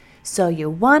So you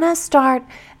want to start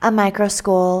a micro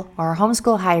school or a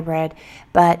homeschool hybrid,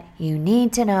 but you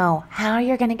need to know how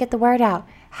you're going to get the word out.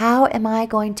 How am I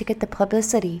going to get the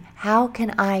publicity? How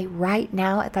can I right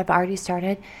now, if I've already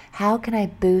started, how can I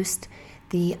boost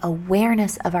the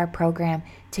awareness of our program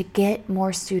to get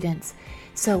more students?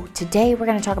 So today we're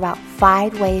going to talk about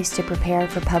 5 ways to prepare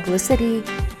for publicity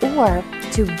or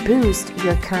to boost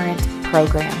your current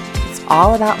program. It's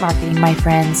all about marketing, my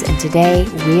friends, and today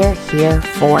we're here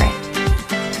for it.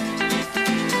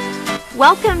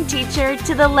 Welcome, teacher,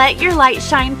 to the Let Your Light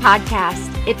Shine podcast.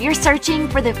 If you're searching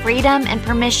for the freedom and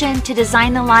permission to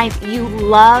design the life you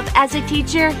love as a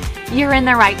teacher, you're in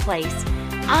the right place.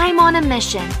 I'm on a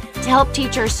mission to help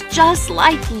teachers just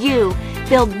like you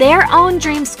build their own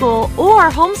dream school or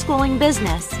homeschooling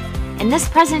business. In this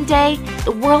present day,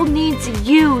 the world needs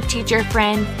you, teacher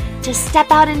friend, to step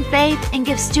out in faith and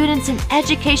give students an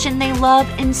education they love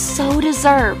and so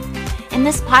deserve. In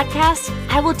this podcast,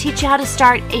 I will teach you how to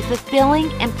start a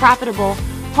fulfilling and profitable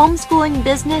homeschooling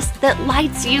business that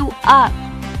lights you up.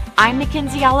 I'm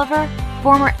Mackenzie Oliver,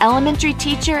 former elementary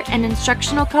teacher and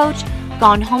instructional coach,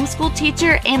 gone homeschool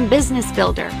teacher and business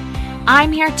builder.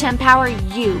 I'm here to empower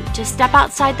you to step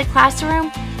outside the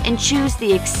classroom and choose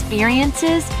the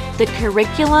experiences, the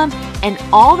curriculum, and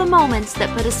all the moments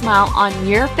that put a smile on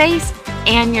your face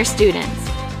and your students.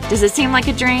 Does it seem like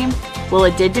a dream? Well,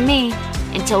 it did to me,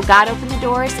 until God opened the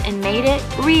doors and made it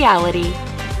reality.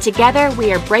 Together,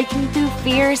 we are breaking through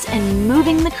fears and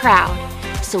moving the crowd.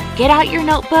 So get out your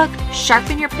notebook,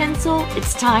 sharpen your pencil.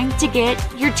 It's time to get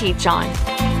your teach on.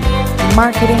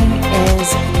 Marketing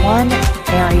is one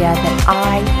area that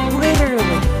I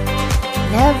literally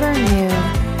never knew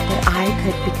that I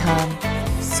could become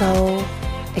so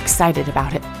excited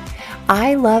about it.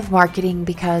 I love marketing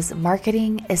because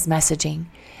marketing is messaging,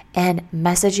 and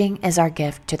messaging is our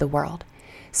gift to the world.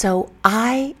 So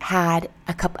I had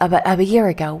a year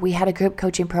ago, we had a group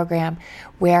coaching program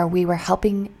where we were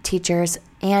helping teachers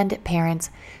and parents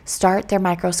start their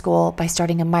micro school by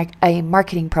starting a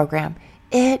marketing program.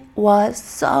 It was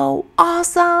so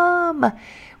awesome. It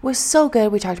was so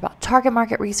good. We talked about target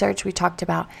market research. We talked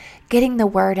about getting the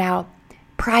word out,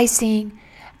 pricing,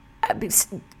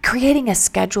 creating a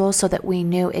schedule so that we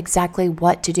knew exactly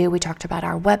what to do. We talked about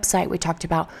our website. We talked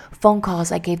about phone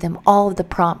calls. I gave them all of the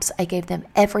prompts. I gave them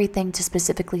everything to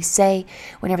specifically say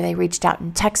whenever they reached out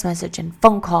in text message and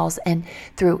phone calls and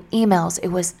through emails. It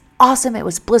was awesome. It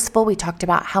was blissful. We talked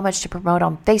about how much to promote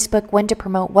on Facebook, when to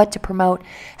promote, what to promote,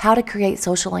 how to create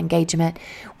social engagement.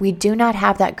 We do not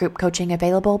have that group coaching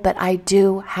available, but I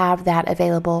do have that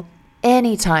available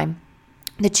anytime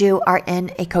that you are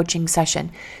in a coaching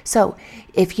session. So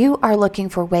if you are looking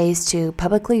for ways to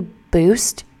publicly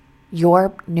boost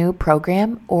your new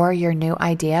program or your new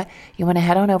idea, you want to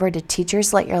head on over to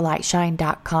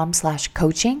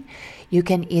teachersletyourlightshine.com/coaching. You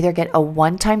can either get a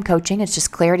one-time coaching, it's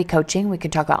just clarity coaching. We can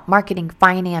talk about marketing,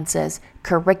 finances,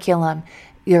 curriculum,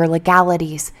 your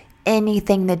legalities,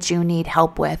 anything that you need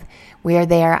help with. We are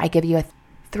there. I give you a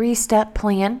 3-step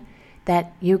plan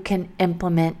that you can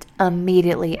implement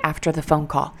immediately after the phone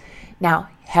call. Now,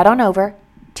 head on over,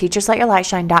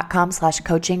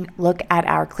 teachersletyourlightshine.com/coaching. Look at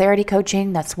our clarity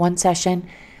coaching. That's one session.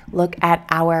 Look at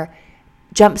our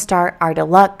jumpstart, our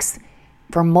deluxe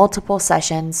for multiple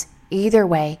sessions. Either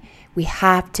way, we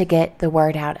have to get the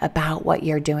word out about what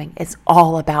you're doing. It's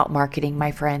all about marketing, my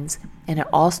friends, and it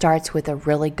all starts with a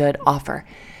really good offer.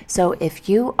 So if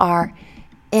you are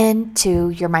into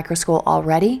your micro school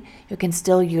already, you can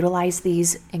still utilize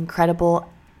these incredible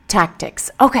tactics.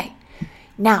 Okay,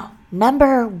 now,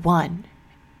 number 1,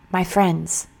 my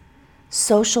friends,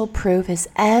 social proof is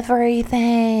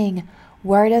everything.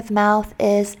 Word of mouth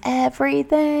is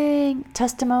everything.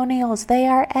 Testimonials, they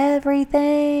are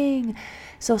everything.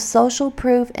 So social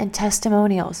proof and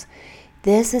testimonials.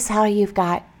 This is how you've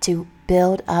got to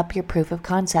build up your proof of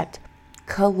concept.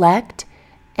 Collect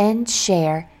and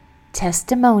share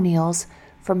testimonials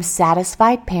from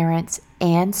satisfied parents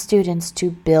and students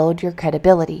to build your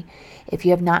credibility. If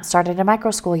you have not started a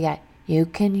micro school yet, you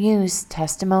can use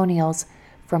testimonials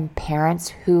from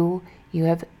parents who you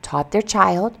have taught their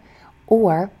child,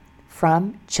 or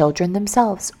from children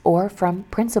themselves, or from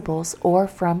principals, or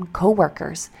from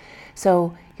coworkers.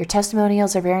 So your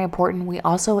testimonials are very important. We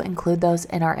also include those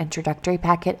in our introductory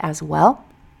packet as well.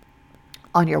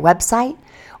 On your website,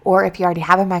 or if you already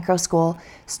have a micro school,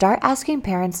 start asking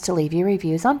parents to leave you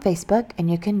reviews on Facebook,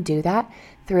 and you can do that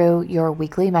through your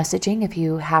weekly messaging. If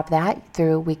you have that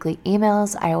through weekly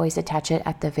emails, I always attach it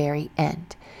at the very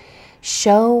end.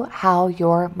 Show how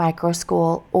your micro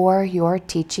school or your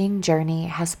teaching journey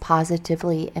has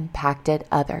positively impacted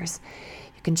others.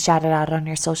 You can shout it out on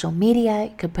your social media.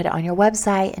 You could put it on your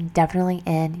website and definitely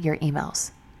in your emails.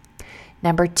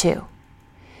 Number 2,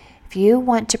 if you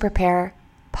want to prepare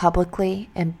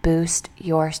publicly and boost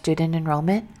your student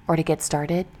enrollment or to get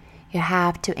started, you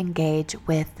have to engage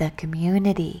with the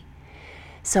community.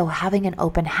 So having an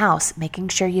open house, making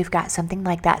sure you've got something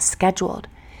like that scheduled,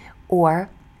 or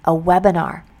a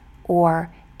webinar,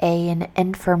 or an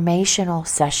informational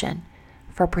session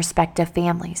for prospective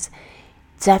families.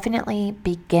 Definitely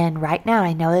begin right now.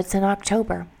 I know it's in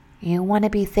October. You want to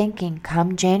be thinking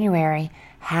come January,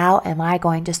 how am I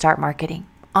going to start marketing?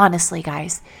 Honestly,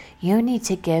 guys, you need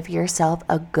to give yourself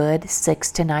a good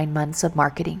 6 to 9 months of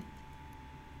marketing.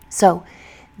 So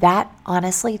that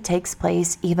honestly takes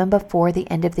place even before the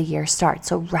end of the year starts.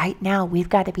 So right now, we've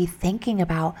got to be thinking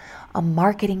about a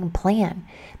marketing plan.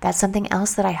 That's something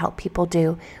else that I help people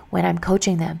do when I'm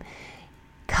coaching them.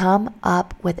 Come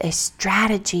up with a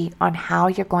strategy on how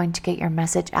you're going to get your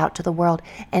message out to the world.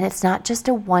 And it's not just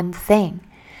a one thing.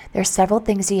 There's several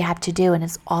things you have to do, and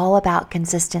it's all about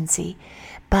consistency.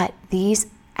 But these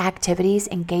activities,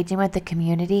 engaging with the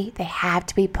community, they have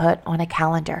to be put on a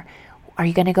calendar. Are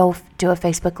you going to go do a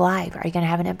Facebook Live? Are you going to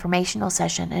have an informational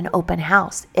session, an open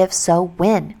house? If so,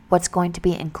 when? What's going to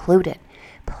be included?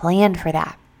 Plan for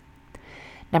that.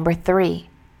 Number 3,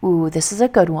 this is a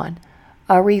good one,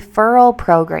 a referral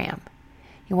program.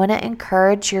 You want to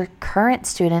encourage your current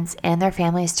students and their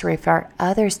families to refer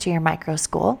others to your micro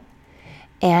school,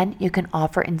 and you can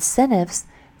offer incentives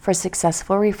for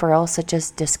successful referrals such as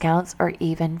discounts or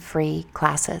even free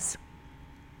classes.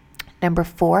 Number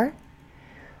 4,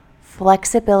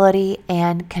 flexibility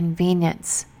and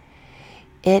convenience.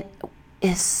 It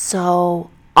is so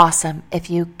awesome if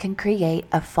you can create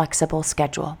a flexible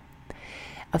schedule.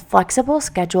 A flexible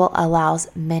schedule allows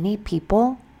many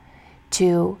people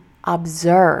to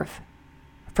observe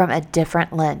from a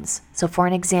different lens. So for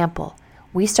an example,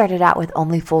 we started out with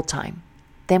only full-time.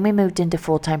 Then we moved into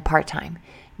full-time, part-time.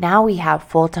 Now we have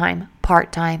full-time,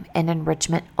 part-time, and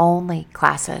enrichment-only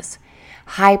classes.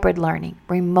 Hybrid learning,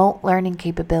 remote learning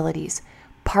capabilities,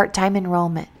 part-time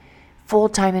enrollment,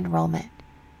 full-time enrollment,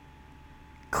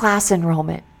 class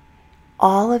enrollment.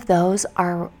 All of those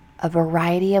are a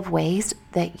variety of ways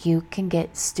that you can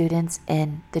get students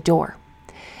in the door.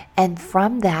 And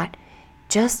from that,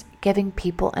 just giving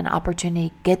people an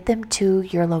opportunity, get them to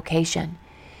your location.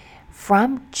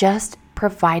 From just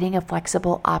providing a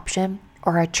flexible option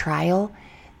or a trial,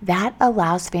 that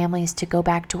allows families to go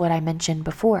back to what I mentioned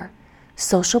before.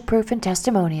 Social proof and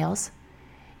testimonials,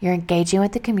 you're engaging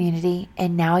with the community,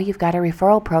 and now you've got a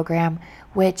referral program,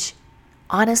 which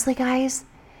honestly, guys,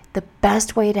 the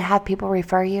best way to have people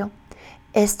refer you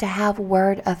is to have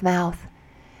word of mouth.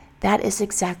 That is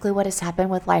exactly what has happened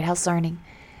with Lighthouse Learning.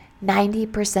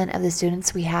 90% of the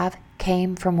students we have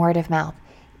came from word of mouth.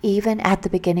 Even at the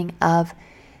beginning of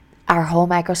our whole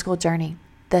micro school journey,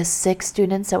 the 6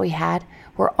 students that we had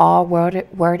were all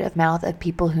word of mouth of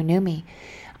people who knew me.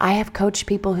 I have coached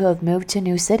people who have moved to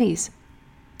new cities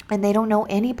and they don't know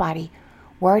anybody.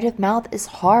 Word of mouth is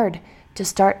hard to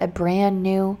start a brand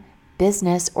new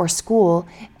business or school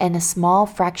in a small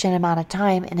fraction amount of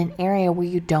time in an area where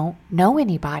you don't know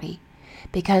anybody,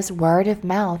 because word of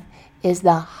mouth is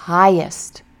the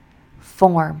highest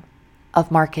form of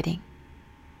marketing.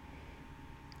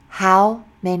 How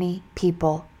many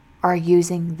people are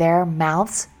using their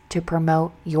mouths to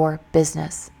promote your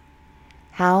business?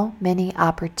 How many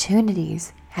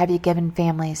opportunities have you given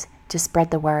families to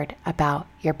spread the word about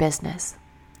your business?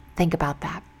 Think about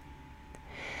that.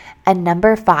 And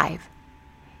number 5,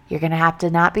 you're going to have to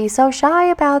not be so shy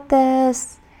about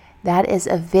this. That is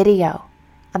a video,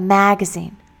 a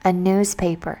magazine, a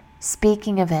newspaper,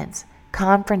 speaking events,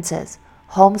 conferences,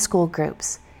 homeschool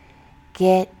groups.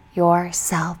 Get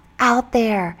yourself out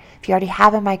there. If you already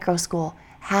have a micro school,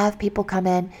 have people come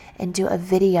in and do a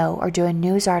video or do a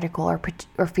news article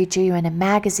or feature you in a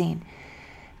magazine.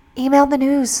 Email the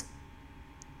news.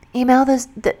 Email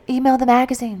the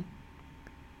magazine.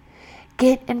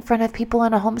 Get in front of people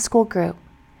in a homeschool group.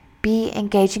 Be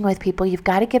engaging with people. You've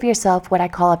got to give yourself what I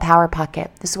call a power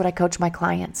pocket. This is what I coach my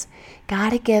clients.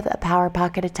 Got to give a power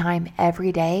pocket of time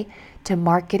every day to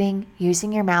marketing,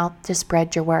 using your mouth to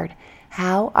spread your word.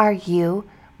 How are you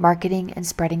marketing and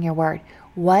spreading your word?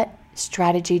 What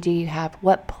strategy do you have?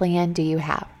 What plan do you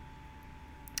have?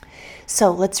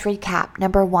 So let's recap.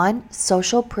 Number 1,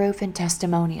 social proof and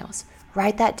testimonials.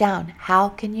 Write that down. How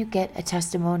can you get a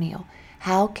testimonial?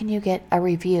 How can you get a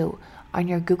review on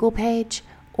your Google page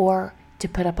or to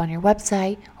put up on your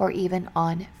website or even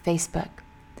on Facebook?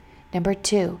 Number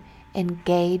 2,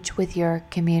 engage with your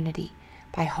community.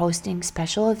 by hosting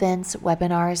special events,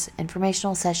 webinars,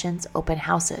 informational sessions, open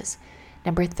houses.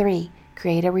 Number 3,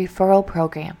 create a referral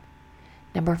program.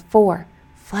 Number 4,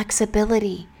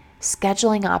 flexibility,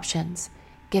 scheduling options,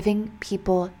 giving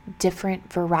people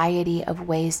different variety of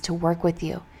ways to work with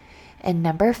you. And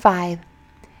number 5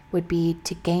 would be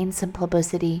to gain some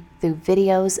publicity through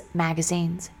videos,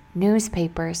 magazines,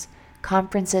 newspapers,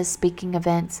 conferences, speaking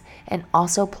events, and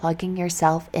also plugging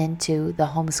yourself into the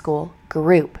homeschool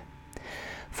group.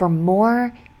 For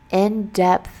more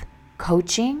in-depth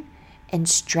coaching and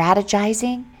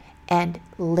strategizing and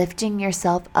lifting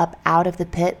yourself up out of the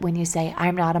pit when you say,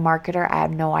 I'm not a marketer, I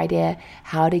have no idea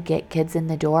how to get kids in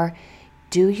the door,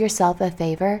 do yourself a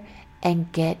favor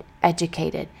and get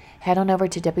educated. Head on over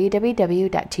to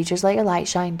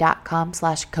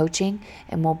www.teachersletyourlightshine.com/coaching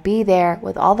and we'll be there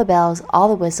with all the bells, all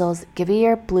the whistles, give you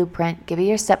your blueprint, give you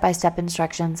your step-by-step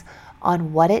instructions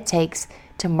on what it takes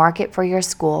to market for your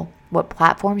school, what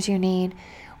platforms you need,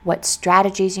 what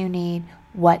strategies you need,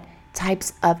 what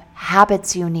types of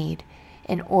habits you need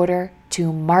in order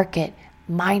to market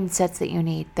mindsets that you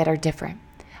need that are different.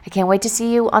 I can't wait to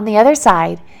see you on the other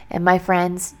side. And my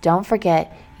friends, don't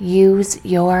forget, use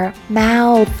your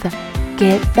mouth.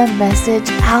 Get the message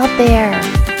out there.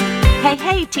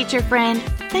 Hey, teacher friend.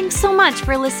 Thanks so much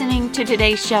for listening to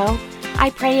today's show. I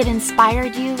pray it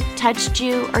inspired you, touched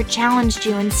you, or challenged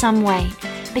you in some way,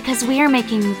 because we are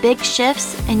making big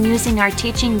shifts and using our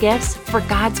teaching gifts for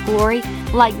God's glory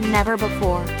like never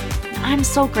before. I'm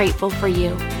so grateful for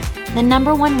you. The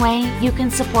number one way you can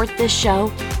support this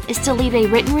show is to leave a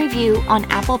written review on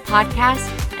Apple Podcasts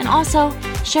and also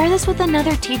share this with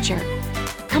another teacher.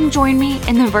 Come join me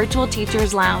in the Virtual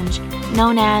Teachers Lounge,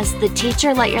 known as the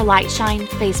Teacher Let Your Light Shine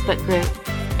Facebook group.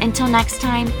 Until next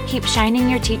time, keep shining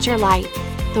your teacher light.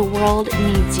 The world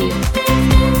needs you.